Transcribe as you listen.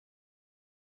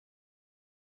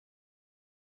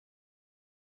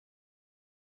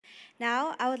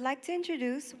Now, I would like to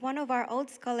introduce one of our old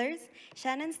scholars,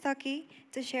 Shannon Stuckey,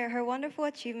 to share her wonderful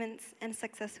achievements and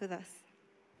success with us.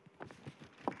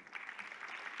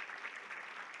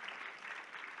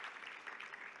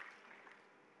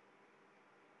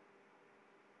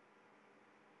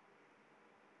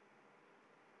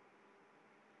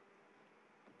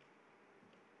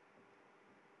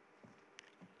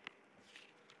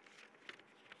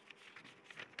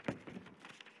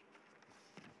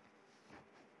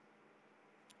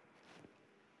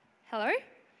 Hello?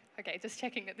 Okay, just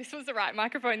checking that this was the right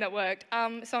microphone that worked.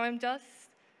 So I'm just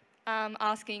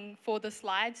asking for the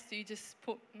slides. Do you just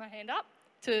put my hand up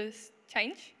to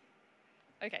change?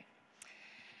 Okay.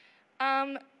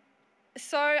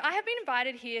 So I have been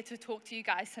invited here to talk to you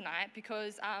guys tonight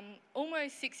because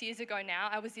almost 6 years ago now,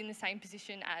 I was in the same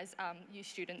position as you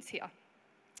students here.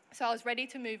 So I was ready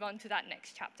to move on to that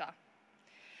next chapter.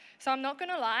 So I'm not going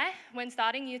to lie, when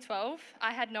starting year 12,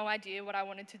 I had no idea what I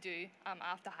wanted to do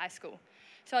after high school.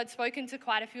 So I'd spoken to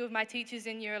quite a few of my teachers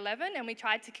in year 11, and we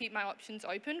tried to keep my options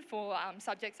open for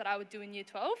subjects that I would do in year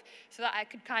 12 so that I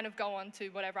could kind of go on to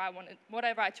whatever I wanted,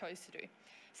 whatever I chose to do.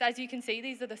 So as you can see,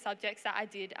 these are the subjects that I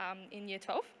did in year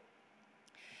 12.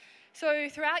 So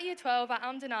throughout year 12, I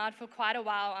ummed and ahed for quite a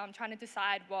while trying to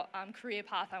decide what career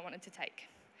path I wanted to take,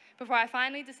 before I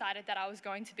finally decided that I was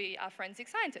going to be a forensic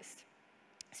scientist,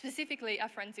 specifically a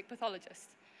forensic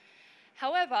pathologist.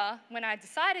 However, when I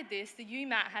decided this, the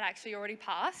UMAT had actually already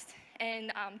passed,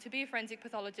 and to be a forensic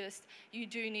pathologist, you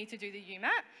do need to do the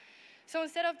UMAT. So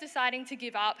instead of deciding to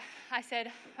give up, I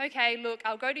said, okay, look,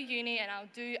 I'll go to uni and I'll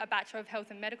do a Bachelor of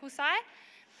Health and Medical Sci,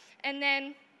 and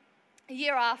then a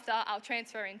year after, I'll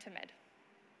transfer into med.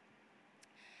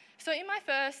 So in my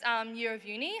first year of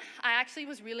uni, I actually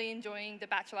was really enjoying the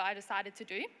Bachelor I decided to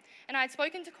do. And I had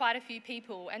spoken to quite a few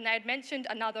people, and they had mentioned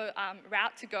another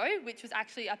route to go, which was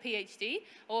actually a PhD,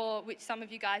 or which some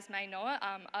of you guys may know,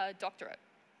 a doctorate.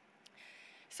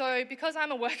 So because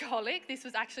I'm a workaholic, this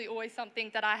was actually always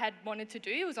something that I had wanted to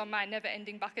do. It was on my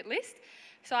never-ending bucket list.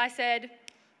 So I said,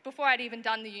 before I'd even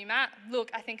done the UMAT,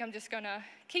 look, I think I'm just going to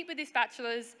keep with this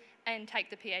bachelor's and take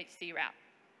the PhD route.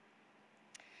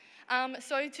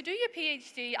 So to do your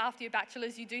PhD after your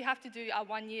bachelor's, you do have to do a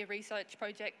one-year research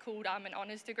project called an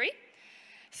honours degree.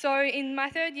 So in my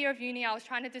third year of uni, I was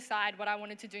trying to decide what I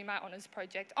wanted to do my honours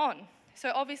project on.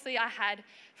 So obviously I had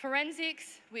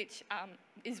forensics, which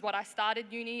is what I started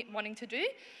uni wanting to do.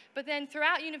 But then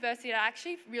throughout university, I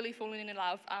actually really fallen in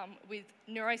love with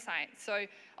neuroscience. So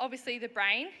obviously the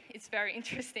brain is very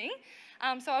interesting.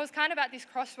 So I was kind of at this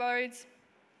crossroads.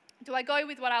 Do I go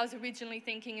with what I was originally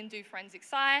thinking and do forensic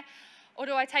sci, or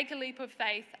do I take a leap of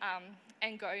faith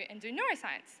and go and do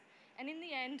neuroscience? And in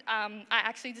the end, I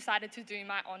actually decided to do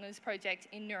my honours project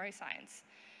in neuroscience.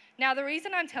 Now, the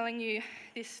reason I'm telling you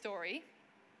this story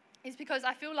is because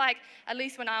I feel like, at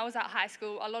least when I was at high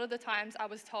school, a lot of the times I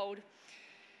was told,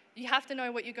 you have to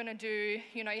know what you're going to do,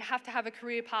 you have to have a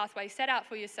career pathway set out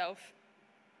for yourself.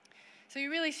 So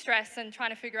you're really stressed and trying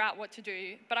to figure out what to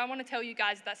do, but I want to tell you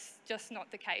guys that's just not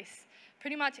the case.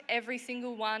 Pretty much every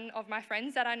single one of my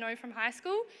friends that I know from high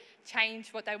school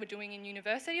changed what they were doing in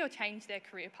university or changed their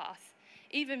career path.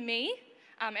 Even me,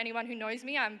 anyone who knows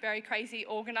me, I'm very crazy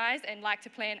organised and like to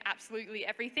plan absolutely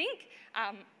everything.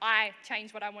 I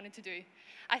changed what I wanted to do.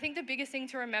 I think the biggest thing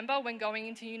to remember when going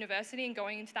into university and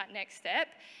going into that next step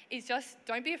is just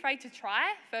don't be afraid to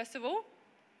try, first of all,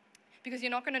 because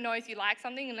you're not going to know if you like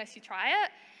something unless you try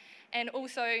it. And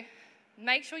also,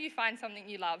 make sure you find something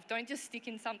you love. Don't just stick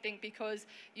in something because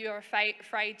you're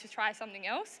afraid to try something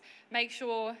else. Make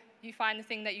sure you find the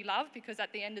thing that you love, because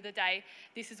at the end of the day,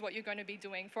 this is what you're going to be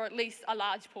doing for at least a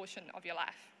large portion of your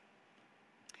life.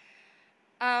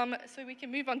 So we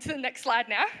can move on to the next slide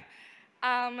now.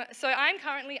 So I'm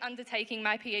currently undertaking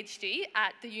my PhD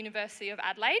at the University of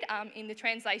Adelaide in the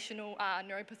Translational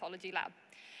Neuropathology Lab.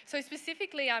 So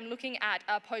specifically, I'm looking at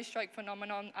a post-stroke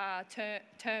phenomenon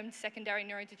termed secondary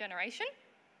neurodegeneration.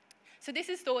 So this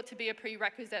is thought to be a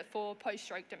prerequisite for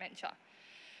post-stroke dementia.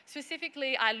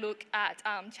 Specifically, I look at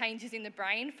changes in the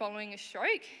brain following a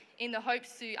stroke in the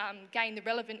hopes to gain the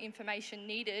relevant information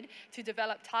needed to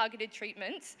develop targeted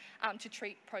treatments to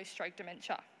treat post-stroke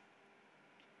dementia.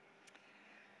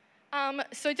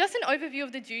 So just an overview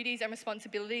of the duties and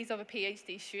responsibilities of a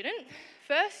PhD student.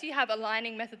 First, you have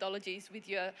aligning methodologies with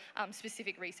your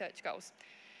specific research goals.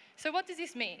 So what does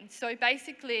this mean? So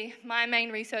basically, my main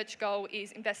research goal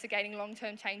is investigating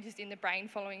long-term changes in the brain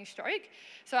following a stroke.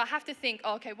 So I have to think,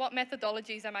 okay, what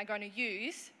methodologies am I going to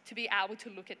use to be able to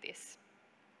look at this?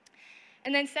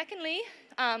 And then secondly,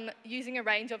 using a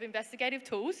range of investigative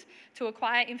tools to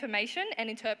acquire information and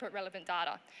interpret relevant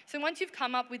data. So once you've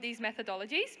come up with these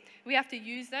methodologies, we have to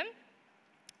use them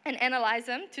and analyze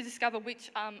them to discover which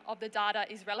of the data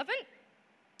is relevant,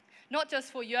 not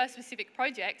just for your specific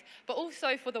project, but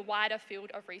also for the wider field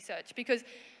of research, because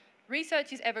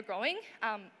research is ever growing.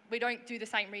 We don't do the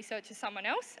same research as someone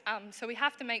else, so we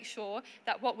have to make sure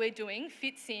that what we're doing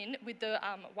fits in with the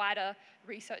wider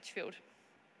research field.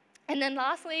 And then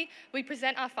lastly, we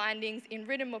present our findings in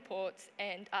written reports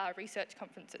and research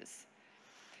conferences.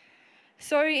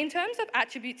 So in terms of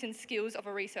attributes and skills of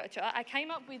a researcher, I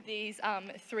came up with these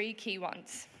 3 key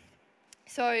ones.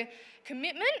 So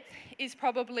commitment is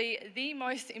probably the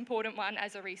most important one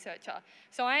as a researcher.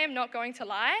 So I am not going to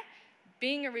lie,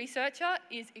 being a researcher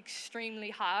is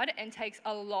extremely hard and takes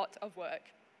a lot of work.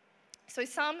 So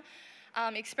some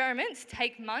experiments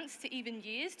take months to even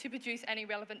years to produce any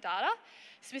relevant data.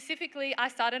 Specifically, I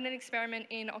started an experiment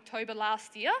in October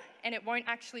last year, and it won't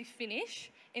actually finish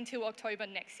until October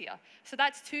next year. So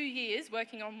that's 2 years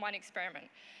working on one experiment.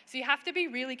 So you have to be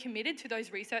really committed to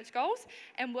those research goals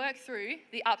and work through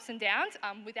the ups and downs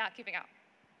without giving up.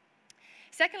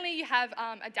 Secondly, you have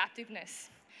adaptiveness.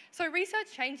 So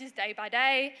research changes day by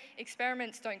day,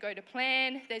 experiments don't go to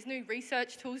plan, there's new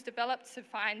research tools developed to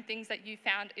find things that you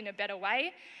found in a better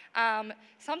way.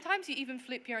 Sometimes you even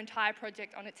flip your entire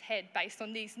project on its head based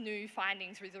on these new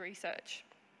findings with the research.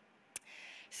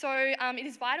 So it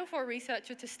is vital for a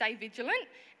researcher to stay vigilant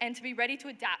and to be ready to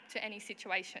adapt to any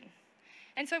situation.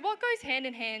 And so what goes hand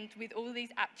in hand with all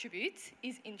these attributes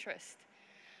is interest.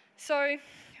 So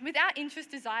without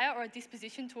interest, desire, or a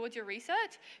disposition towards your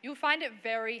research, you'll find it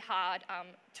very hard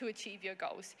to achieve your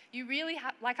goals. You really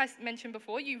have, like I mentioned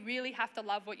before, you really have to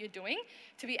love what you're doing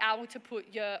to be able to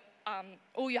put your,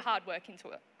 all your hard work into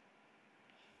it.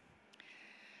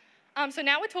 So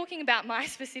now we're talking about my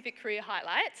specific career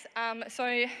highlights.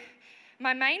 So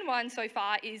my main one so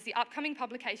far is the upcoming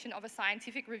publication of a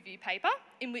scientific review paper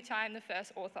in which I am the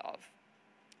first author of.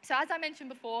 So as I mentioned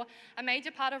before, a major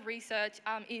part of research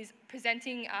is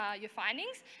presenting your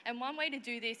findings, and one way to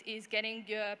do this is getting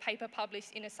your paper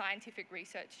published in a scientific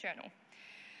research journal.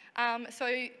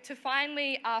 So to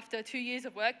finally, after 2 years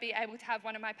of work, be able to have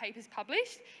one of my papers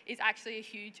published is actually a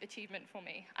huge achievement for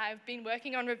me. I've been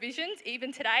working on revisions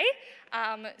even today,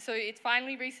 so it's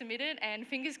finally resubmitted, and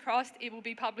fingers crossed it will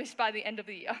be published by the end of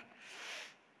the year.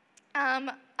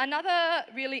 Another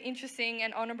really interesting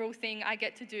and honourable thing I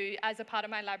get to do as a part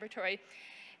of my laboratory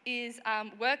is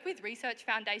work with research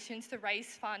foundations to raise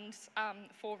funds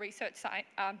for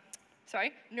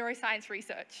neuroscience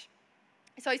research.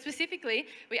 So specifically,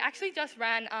 we actually just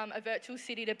ran a virtual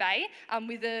City to Bay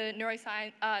with the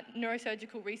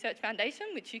Neurosurgical Research Foundation,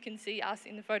 which you can see us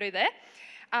in the photo there,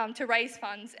 to raise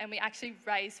funds, and we actually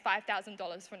raised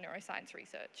 $5,000 for neuroscience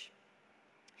research.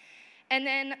 And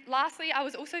then lastly, I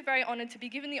was also very honoured to be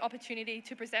given the opportunity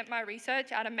to present my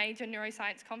research at a major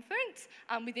neuroscience conference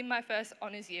within my first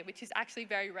honours year, which is actually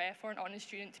very rare for an honours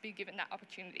student to be given that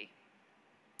opportunity.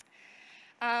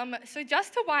 So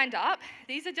just to wind up,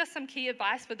 these are just some key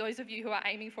advice for those of you who are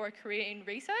aiming for a career in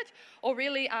research, or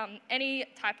really any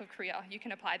type of career you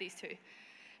can apply these to.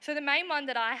 So the main one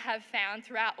that I have found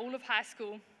throughout all of high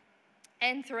school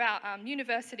and throughout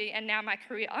university and now my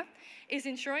career is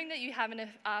ensuring that you have an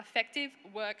effective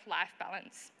work-life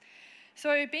balance.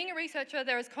 So being a researcher,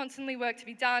 there is constantly work to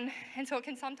be done, and so it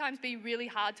can sometimes be really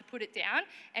hard to put it down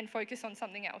and focus on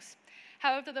something else.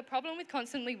 However, the problem with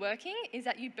constantly working is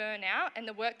that you burn out and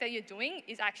the work that you're doing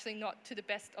is actually not to the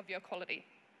best of your quality.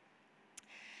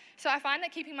 So I find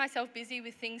that keeping myself busy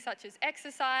with things such as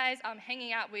exercise,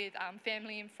 hanging out with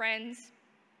family and friends,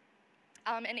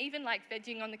 and even like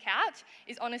vegging on the couch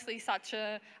is honestly such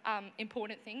an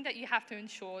important thing that you have to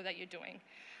ensure that you're doing.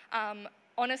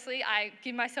 Honestly, I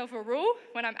give myself a rule: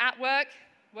 when I'm at work,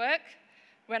 work.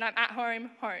 When I'm at home,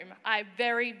 home. I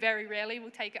very, very rarely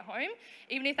will take it home,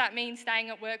 even if that means staying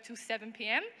at work till 7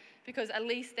 p.m, because at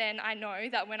least then I know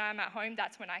that when I'm at home,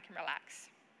 that's when I can relax.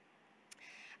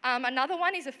 Another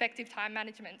one is effective time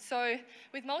management. So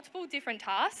with multiple different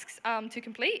tasks to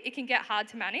complete, it can get hard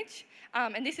to manage.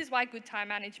 And this is why good time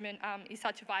management is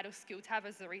such a vital skill to have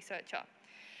as a researcher.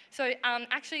 So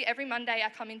actually every Monday I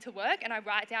come into work and I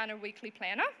write down a weekly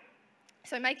planner.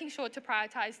 So making sure to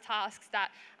prioritize tasks that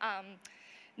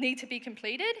need to be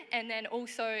completed, and then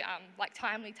also like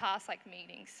timely tasks like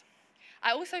meetings.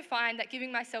 I also find that giving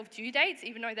myself due dates,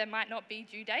 even though there might not be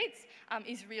due dates,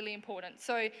 is really important.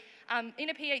 So in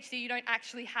a PhD, you don't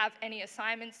actually have any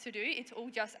assignments to do. It's all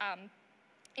just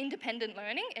independent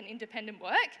learning and independent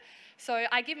work. So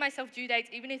I give myself due dates,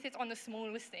 even if it's on the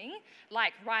smallest thing,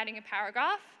 like writing a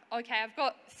paragraph. Okay, I've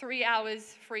got 3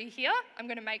 hours free here. I'm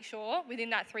going to make sure within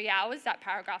that 3 hours that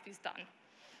paragraph is done.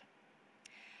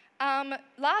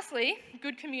 Lastly,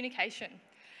 good communication.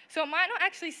 So it might not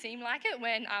actually seem like it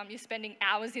when you're spending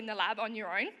hours in the lab on your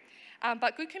own,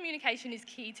 but good communication is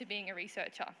key to being a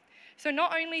researcher. So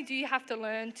not only do you have to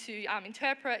learn to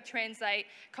interpret, translate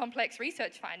complex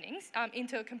research findings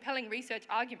into a compelling research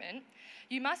argument,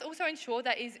 you must also ensure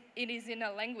that it is in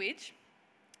a language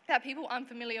that people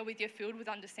unfamiliar with your field would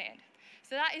understand.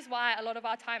 So that is why a lot of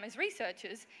our time as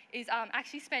researchers is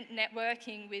actually spent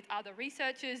networking with other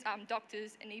researchers,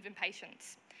 doctors, and even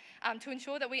patients to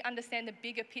ensure that we understand the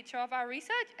bigger picture of our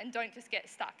research and don't just get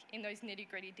stuck in those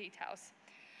nitty-gritty details.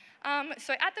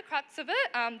 So at the crux of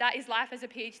it, that is life as a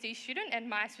PhD student and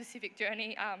my specific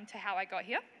journey to how I got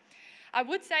here. I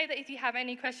would say that if you have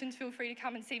any questions, feel free to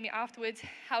come and see me afterwards.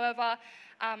 However,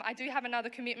 I do have another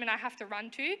commitment I have to run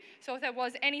to. So if there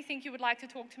was anything you would like to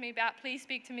talk to me about, please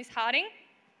speak to Ms. Harding,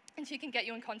 and she can get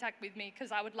you in contact with me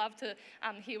because I would love to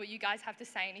hear what you guys have to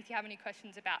say and if you have any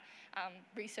questions about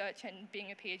research and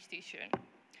being a PhD student.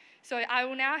 So I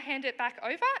will now hand it back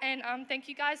over and thank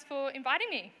you guys for inviting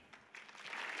me.